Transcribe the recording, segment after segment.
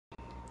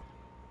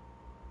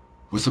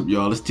What's up,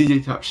 y'all? It's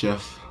TJ Top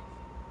Chef.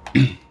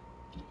 I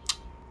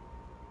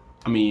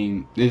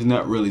mean, there's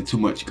not really too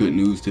much good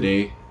news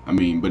today.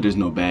 But there's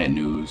no bad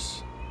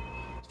news.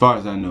 As far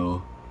as I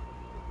know,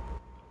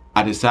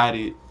 I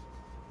decided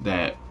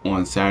that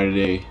on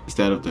Saturday,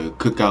 instead of the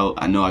cookout,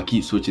 I know I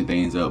keep switching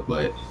things up,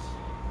 but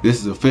this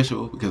is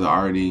official because I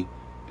already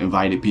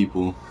invited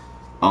people.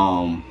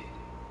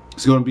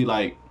 It's gonna be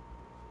like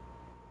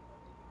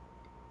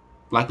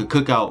a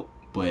cookout,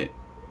 but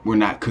we're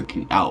not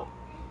cooking out.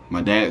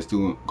 My dad's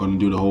gonna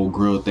do the whole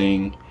grill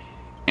thing,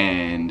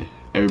 and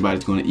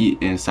everybody's gonna eat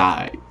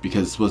inside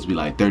because it's supposed to be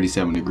like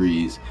 37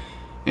 degrees,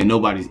 and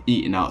nobody's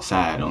eating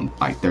outside on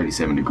like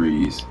 37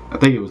 degrees. I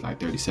think it was like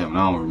 37,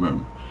 I don't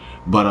remember.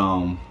 But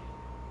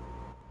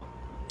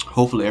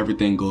hopefully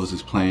everything goes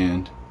as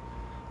planned.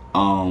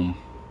 To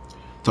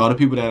all the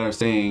people that are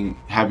saying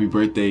happy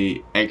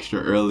birthday extra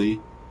early,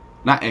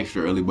 not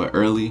extra early, but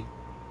early,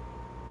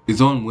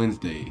 it's on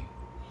Wednesday.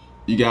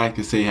 You guys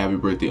can say happy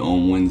birthday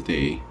on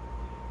Wednesday.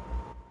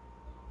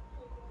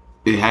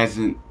 It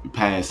hasn't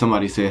passed.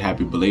 Somebody said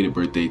happy belated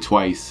birthday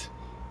twice.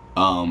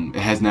 It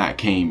has not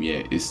came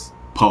yet. It's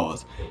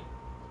paused.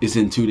 It's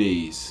in 2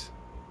 days.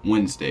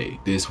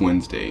 Wednesday, this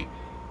Wednesday.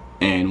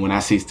 And when I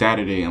say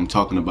Saturday, I'm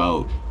talking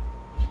about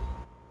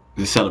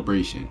the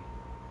celebration.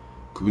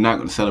 Cause we're not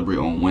gonna celebrate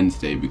on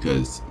Wednesday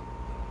because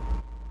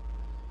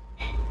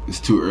it's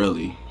too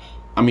early.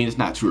 I mean, it's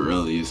not too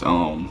early. It's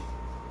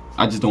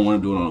I just don't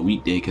want to do it on a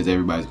weekday because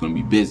everybody's gonna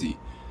be busy.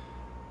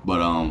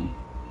 But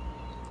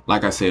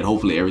like I said,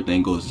 hopefully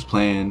everything goes as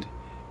planned.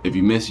 If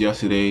you missed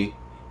yesterday,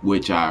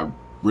 which I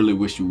really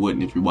wish you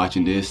wouldn't if you're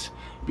watching this,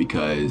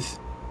 because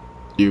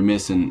you're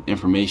missing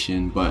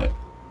information, but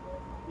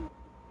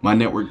my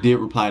network did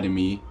reply to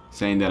me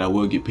saying that I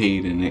will get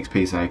paid in the next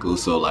pay cycle.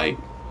 So like,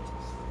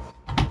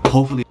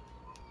 hopefully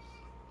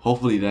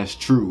that's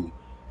true.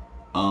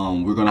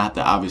 We're gonna have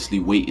to obviously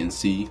wait and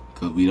see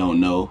because we don't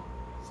know.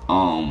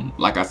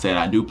 Like I said,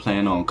 I do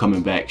plan on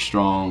coming back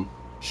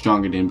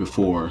stronger than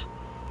before.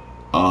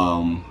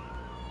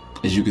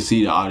 As you can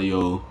see, the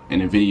audio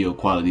and the video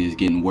quality is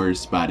getting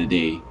worse by the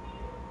day.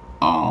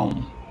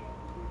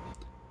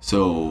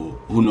 So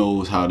who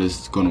knows how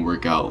this is gonna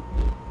work out,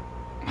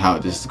 how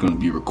this is gonna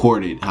be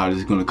recorded, how this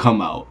is gonna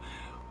come out.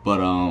 But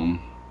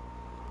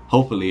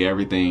hopefully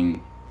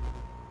everything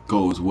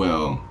goes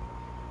well.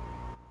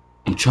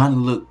 I'm trying to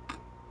look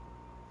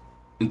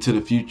into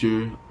the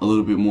future a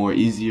little bit more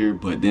easier,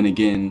 but then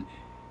again,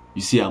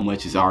 you see how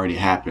much has already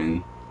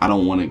happened. I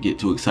don't want to get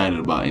too excited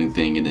about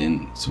anything and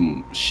then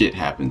some shit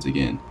happens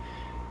again.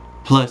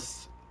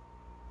 Plus,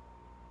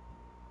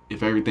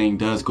 if everything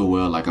does go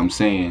well, like I'm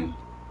saying,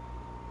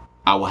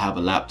 I will have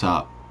a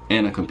laptop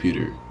and a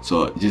computer.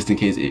 So just in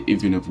case,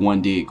 even if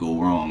one did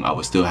go wrong, I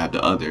would still have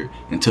the other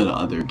until the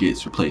other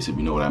gets replaced, if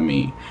you know what I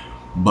mean.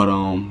 But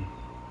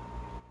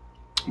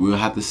we'll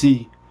have to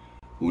see.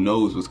 Who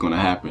knows what's gonna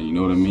happen, you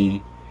know what I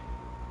mean?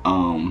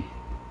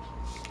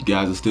 You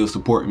guys are still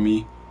supporting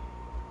me.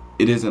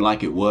 It isn't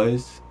like it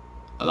was.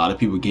 A lot of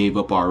people gave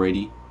up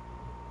already,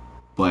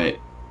 but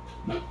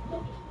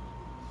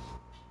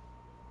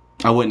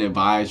I wouldn't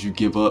advise you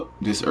give up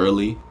this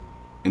early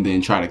and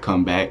then try to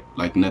come back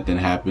like nothing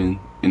happened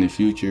in the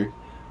future.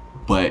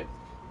 But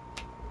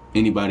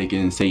anybody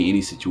can say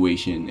any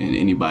situation and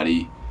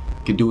anybody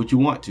can do what you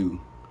want to.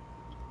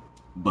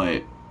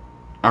 But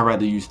I'd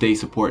rather you stay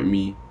supporting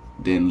me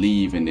than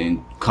leave and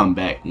then come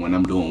back when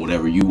I'm doing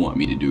whatever you want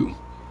me to do.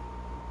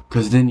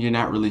 Because then you're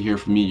not really here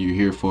for me, you're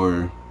here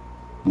for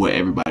what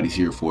everybody's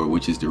here for,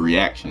 which is the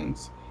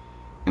reactions.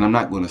 And I'm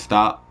not going to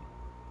stop,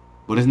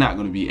 but it's not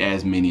going to be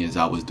as many as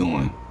I was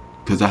doing,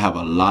 because I have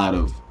a lot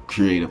of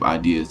creative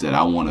ideas that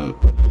I want to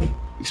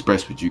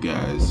express with you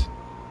guys,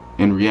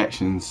 and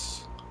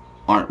reactions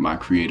aren't my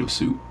creative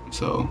suit.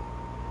 So,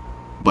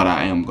 but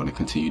I am going to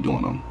continue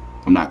doing them.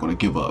 I'm not going to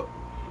give up,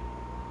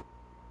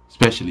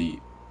 especially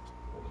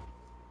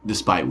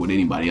despite what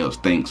anybody else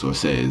thinks or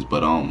says.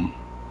 But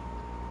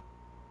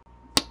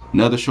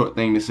another short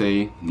thing to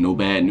say, no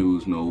bad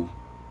news, no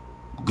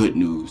good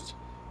news.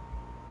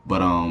 But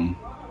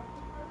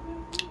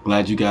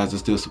glad you guys are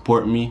still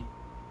supporting me.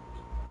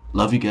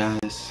 Love you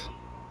guys.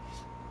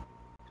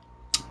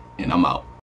 And I'm out.